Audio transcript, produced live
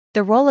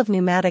The role of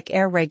pneumatic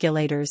air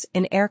regulators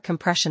in air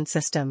compression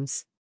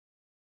systems.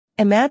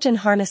 Imagine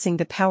harnessing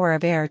the power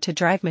of air to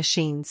drive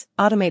machines,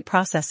 automate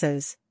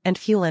processes, and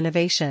fuel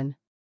innovation.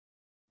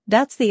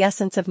 That's the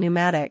essence of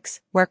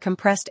pneumatics, where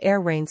compressed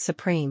air reigns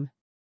supreme.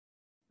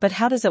 But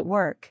how does it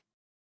work?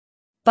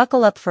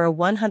 Buckle up for a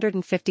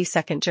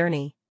 150-second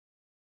journey.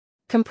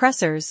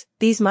 Compressors,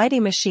 these mighty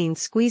machines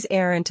squeeze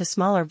air into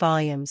smaller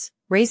volumes,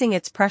 raising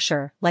its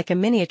pressure like a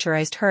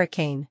miniaturized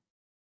hurricane.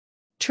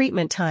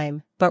 Treatment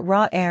time, but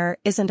raw air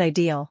isn't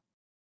ideal.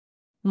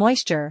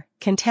 Moisture,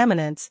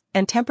 contaminants,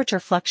 and temperature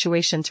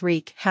fluctuations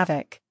wreak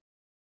havoc.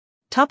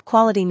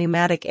 Top-quality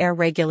pneumatic air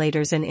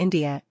regulators in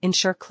India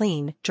ensure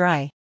clean,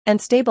 dry,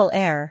 and stable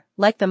air,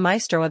 like the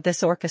maestro of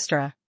this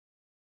orchestra.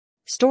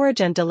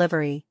 Storage and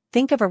delivery.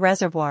 Think of a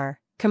reservoir.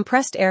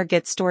 Compressed air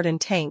gets stored in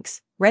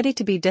tanks, ready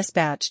to be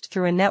dispatched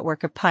through a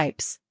network of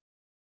pipes.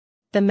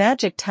 The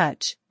magic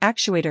touch,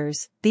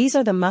 actuators. These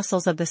are the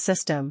muscles of the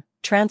system,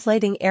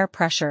 translating air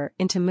pressure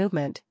into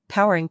movement,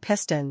 powering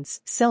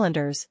pistons,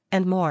 cylinders,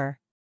 and more.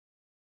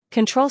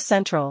 Control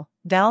central,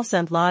 valves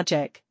and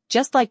logic.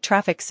 Just like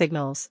traffic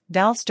signals,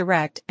 valves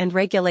direct and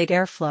regulate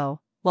airflow,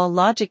 while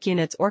logic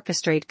units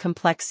orchestrate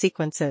complex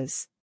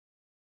sequences.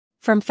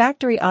 From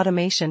factory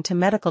automation to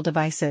medical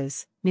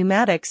devices,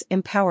 pneumatics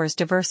empowers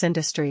diverse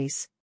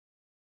industries.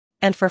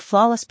 And for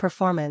flawless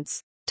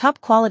performance,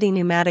 top-quality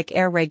pneumatic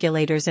air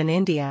regulators in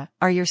India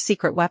are your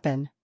secret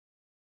weapon.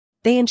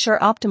 They ensure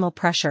optimal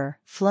pressure,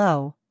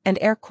 flow, and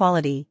air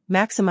quality,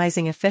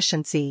 maximizing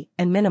efficiency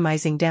and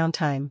minimizing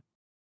downtime.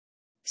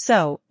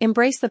 So,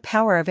 embrace the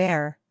power of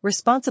air,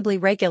 responsibly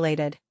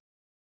regulated.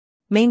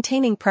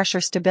 Maintaining pressure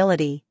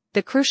stability,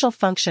 the crucial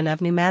function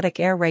of pneumatic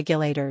air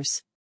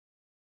regulators.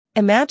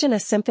 Imagine a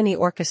symphony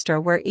orchestra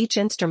where each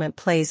instrument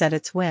plays at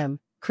its whim,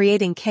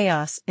 creating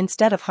chaos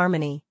instead of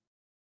harmony.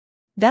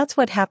 That's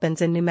what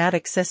happens in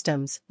pneumatic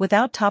systems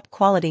without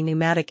top-quality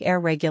pneumatic air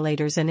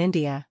regulators in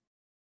India.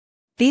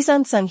 These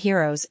unsung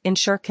heroes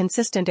ensure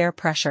consistent air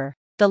pressure,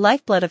 the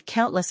lifeblood of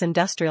countless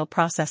industrial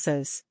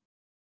processes.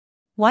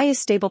 Why is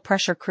stable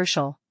pressure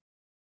crucial?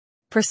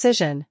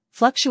 Precision.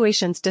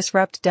 Fluctuations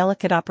disrupt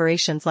delicate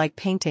operations like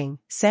painting,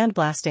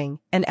 sandblasting,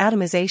 and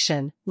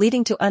atomization,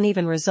 leading to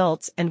uneven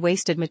results and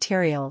wasted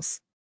materials.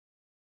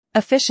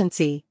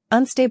 Efficiency.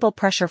 Unstable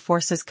pressure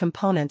forces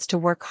components to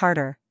work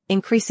harder,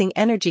 increasing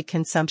energy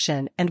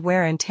consumption and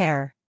wear and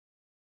tear.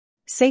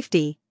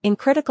 Safety. In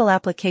critical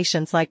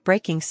applications like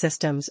braking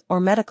systems or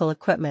medical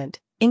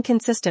equipment,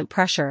 inconsistent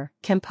pressure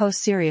can pose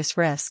serious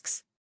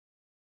risks.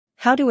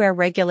 How do air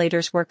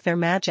regulators work their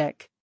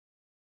magic?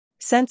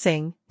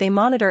 Sensing. They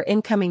monitor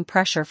incoming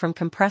pressure from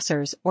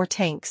compressors or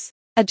tanks.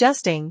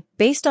 Adjusting.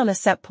 Based on a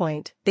set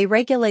point, they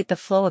regulate the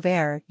flow of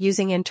air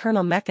using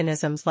internal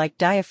mechanisms like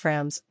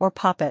diaphragms or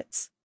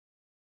poppets.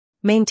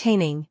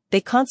 Maintaining.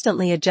 They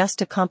constantly adjust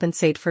to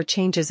compensate for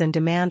changes in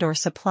demand or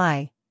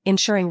supply,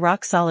 ensuring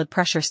rock-solid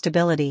pressure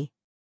stability.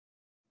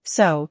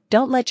 So,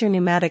 don't let your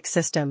pneumatic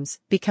systems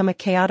become a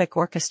chaotic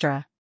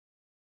orchestra.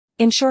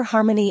 Ensure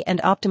harmony and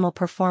optimal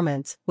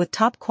performance with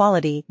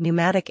top-quality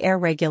pneumatic air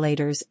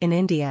regulators in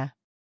India.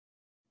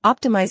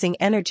 Optimizing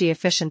energy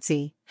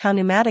efficiency. How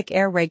pneumatic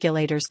air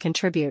regulators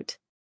contribute.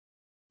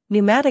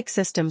 Pneumatic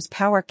systems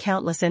power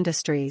countless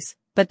industries,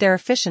 but their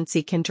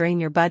efficiency can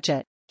drain your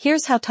budget.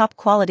 Here's how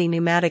top-quality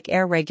pneumatic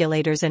air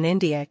regulators in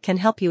India can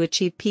help you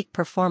achieve peak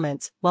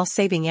performance while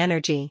saving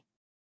energy.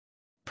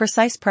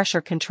 Precise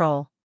pressure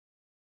control.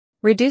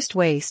 Reduced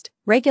waste.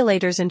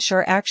 Regulators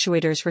ensure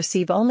actuators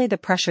receive only the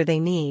pressure they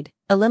need,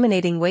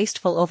 eliminating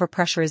wasteful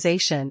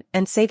overpressurization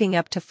and saving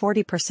up to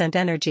 40%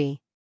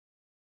 energy.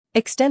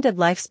 Extended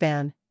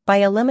lifespan. By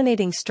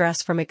eliminating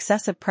stress from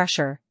excessive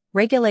pressure,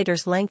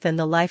 regulators lengthen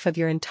the life of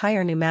your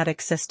entire pneumatic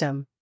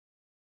system.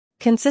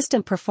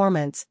 Consistent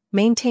performance.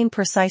 Maintain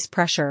precise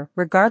pressure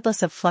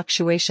regardless of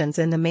fluctuations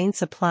in the main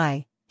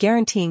supply,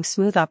 guaranteeing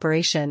smooth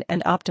operation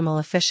and optimal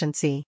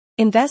efficiency.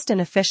 Invest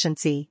in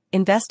efficiency.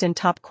 Invest in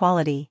top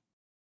quality.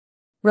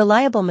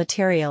 Reliable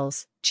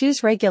materials.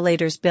 Choose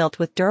regulators built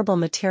with durable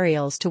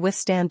materials to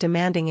withstand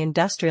demanding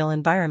industrial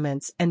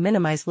environments and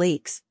minimize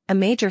leaks, a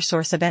major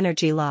source of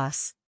energy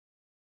loss.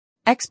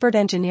 Expert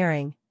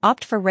engineering.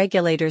 Opt for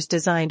regulators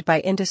designed by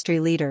industry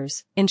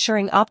leaders,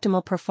 ensuring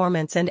optimal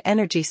performance and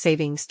energy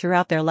savings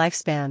throughout their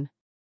lifespan.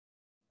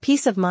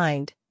 Peace of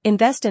mind.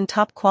 Invest in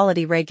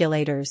top-quality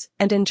regulators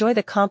and enjoy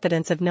the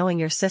confidence of knowing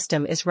your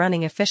system is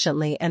running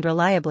efficiently and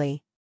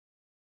reliably.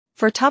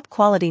 For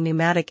top-quality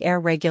pneumatic air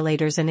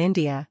regulators in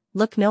India,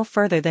 look no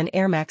further than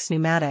Airmax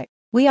Pneumatic.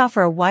 We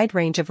offer a wide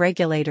range of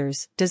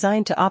regulators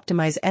designed to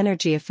optimize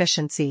energy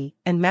efficiency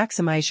and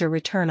maximize your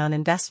return on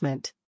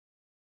investment.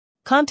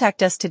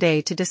 Contact us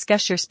today to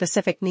discuss your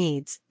specific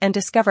needs and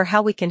discover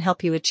how we can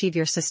help you achieve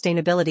your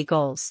sustainability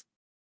goals.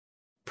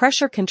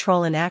 Pressure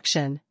control in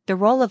action. The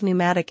role of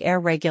pneumatic air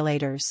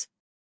regulators.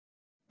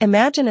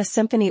 Imagine a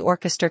symphony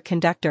orchestra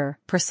conductor.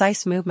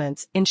 Precise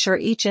movements ensure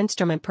each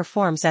instrument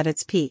performs at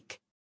its peak.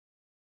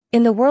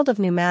 In the world of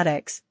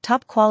pneumatics,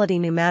 top-quality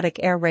pneumatic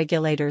air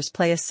regulators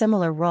play a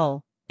similar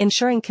role,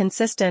 ensuring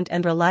consistent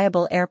and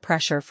reliable air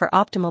pressure for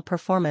optimal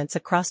performance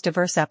across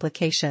diverse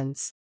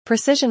applications.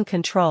 Precision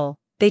control,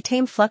 they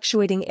tame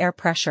fluctuating air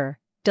pressure,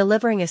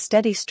 delivering a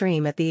steady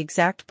stream at the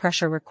exact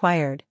pressure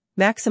required,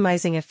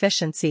 maximizing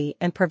efficiency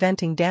and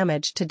preventing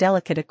damage to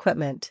delicate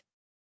equipment.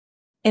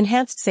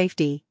 Enhanced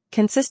safety,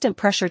 consistent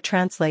pressure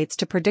translates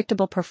to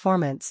predictable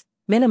performance,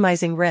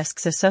 minimizing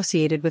risks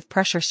associated with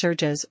pressure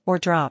surges or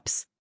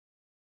drops.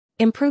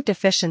 Improved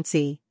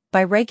efficiency,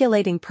 by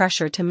regulating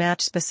pressure to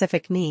match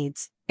specific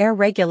needs, air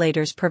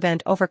regulators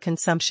prevent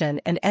overconsumption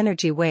and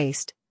energy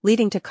waste,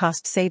 leading to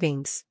cost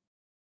savings.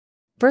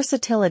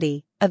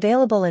 Versatility,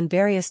 available in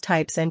various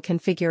types and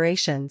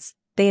configurations,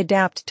 they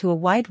adapt to a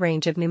wide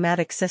range of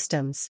pneumatic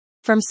systems,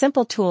 from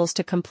simple tools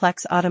to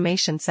complex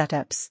automation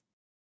setups.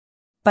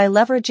 By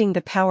leveraging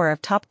the power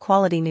of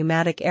top-quality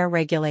pneumatic air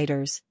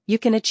regulators, you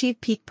can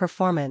achieve peak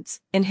performance,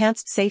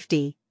 enhanced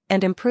safety,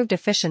 and improved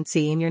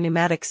efficiency in your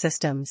pneumatic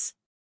systems.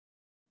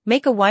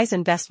 Make a wise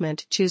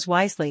investment, choose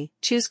wisely,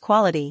 choose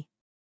quality.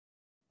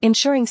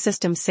 Ensuring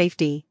system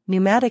safety,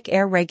 pneumatic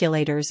air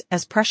regulators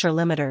as pressure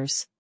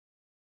limiters.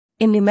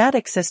 In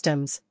pneumatic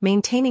systems,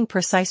 maintaining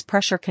precise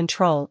pressure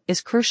control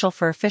is crucial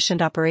for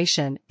efficient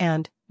operation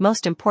and,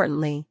 most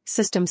importantly,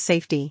 system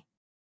safety.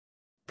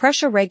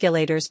 Pressure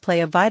regulators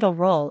play a vital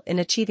role in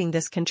achieving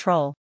this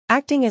control,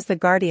 acting as the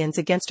guardians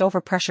against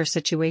overpressure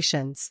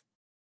situations.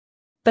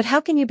 But how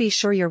can you be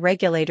sure your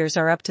regulators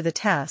are up to the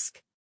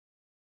task?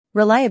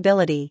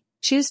 Reliability,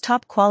 choose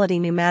top-quality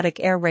pneumatic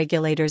air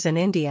regulators in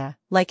India,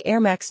 like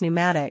Airmax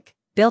Pneumatic,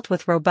 built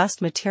with robust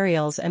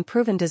materials and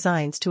proven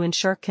designs to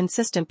ensure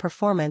consistent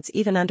performance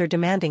even under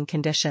demanding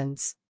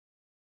conditions.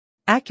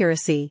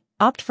 Accuracy,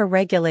 opt for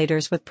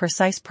regulators with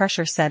precise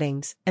pressure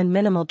settings and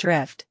minimal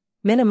drift,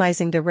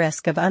 minimizing the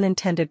risk of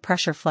unintended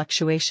pressure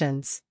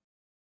fluctuations.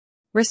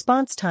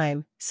 Response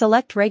time,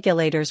 select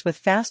regulators with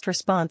fast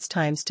response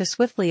times to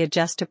swiftly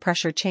adjust to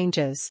pressure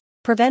changes,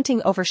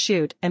 preventing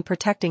overshoot and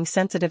protecting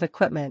sensitive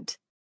equipment.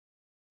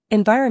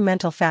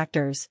 Environmental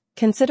factors,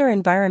 consider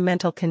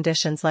environmental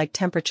conditions like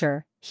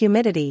temperature,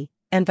 humidity,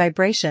 and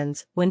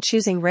vibrations when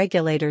choosing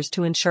regulators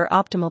to ensure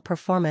optimal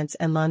performance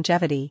and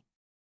longevity.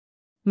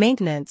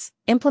 Maintenance,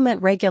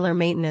 implement regular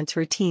maintenance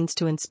routines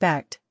to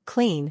inspect,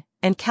 clean,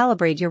 and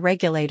calibrate your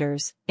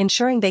regulators,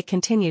 ensuring they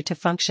continue to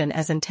function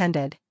as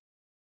intended.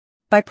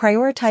 By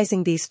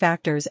prioritizing these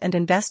factors and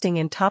investing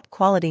in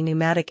top-quality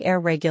pneumatic air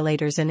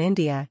regulators in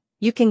India,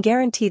 you can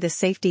guarantee the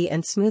safety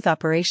and smooth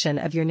operation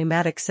of your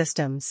pneumatic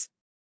systems.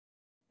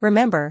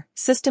 Remember,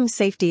 system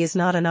safety is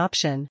not an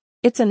option,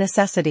 it's a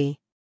necessity.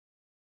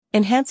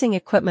 Enhancing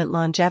equipment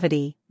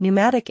longevity,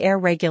 pneumatic air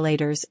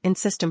regulators in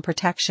system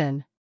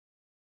protection.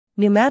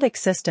 Pneumatic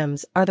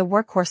systems are the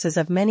workhorses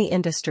of many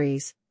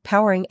industries,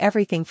 powering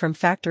everything from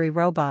factory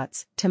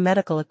robots to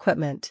medical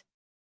equipment.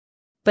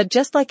 But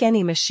just like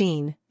any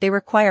machine, they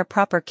require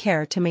proper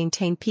care to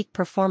maintain peak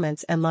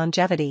performance and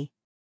longevity.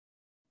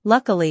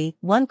 Luckily,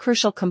 one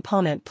crucial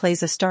component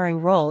plays a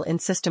starring role in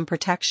system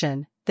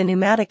protection: the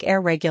pneumatic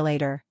air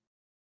regulator.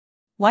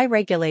 Why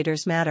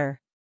regulators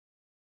matter?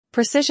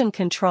 Precision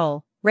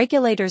control,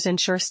 regulators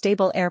ensure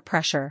stable air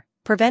pressure,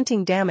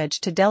 preventing damage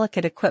to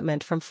delicate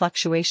equipment from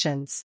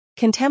fluctuations.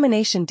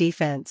 Contamination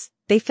defense,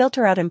 they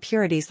filter out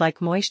impurities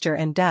like moisture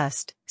and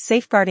dust,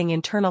 safeguarding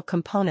internal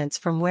components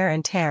from wear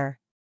and tear.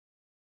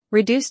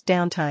 Reduced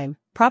downtime,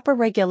 proper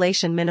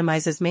regulation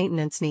minimizes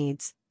maintenance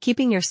needs,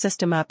 keeping your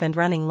system up and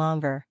running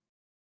longer.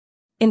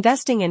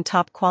 Investing in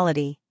top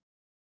quality.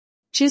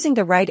 Choosing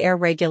the right air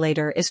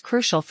regulator is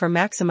crucial for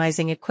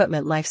maximizing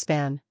equipment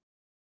lifespan.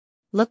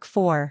 Look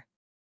for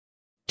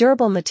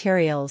durable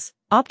materials,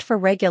 opt for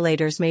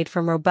regulators made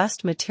from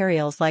robust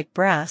materials like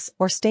brass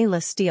or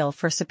stainless steel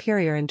for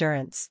superior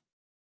endurance.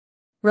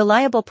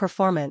 Reliable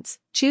performance,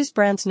 choose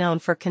brands known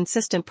for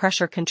consistent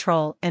pressure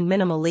control and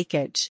minimal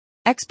leakage.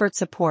 Expert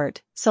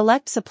support,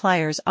 select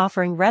suppliers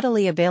offering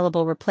readily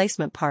available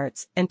replacement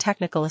parts and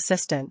technical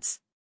assistance.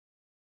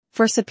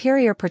 For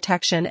superior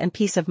protection and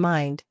peace of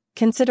mind,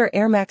 consider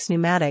Airmax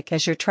Pneumatic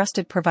as your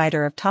trusted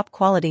provider of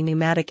top-quality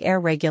pneumatic air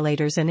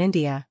regulators in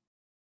India.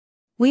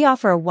 We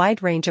offer a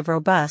wide range of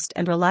robust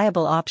and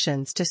reliable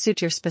options to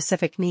suit your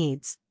specific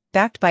needs,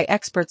 backed by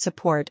expert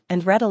support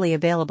and readily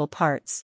available parts.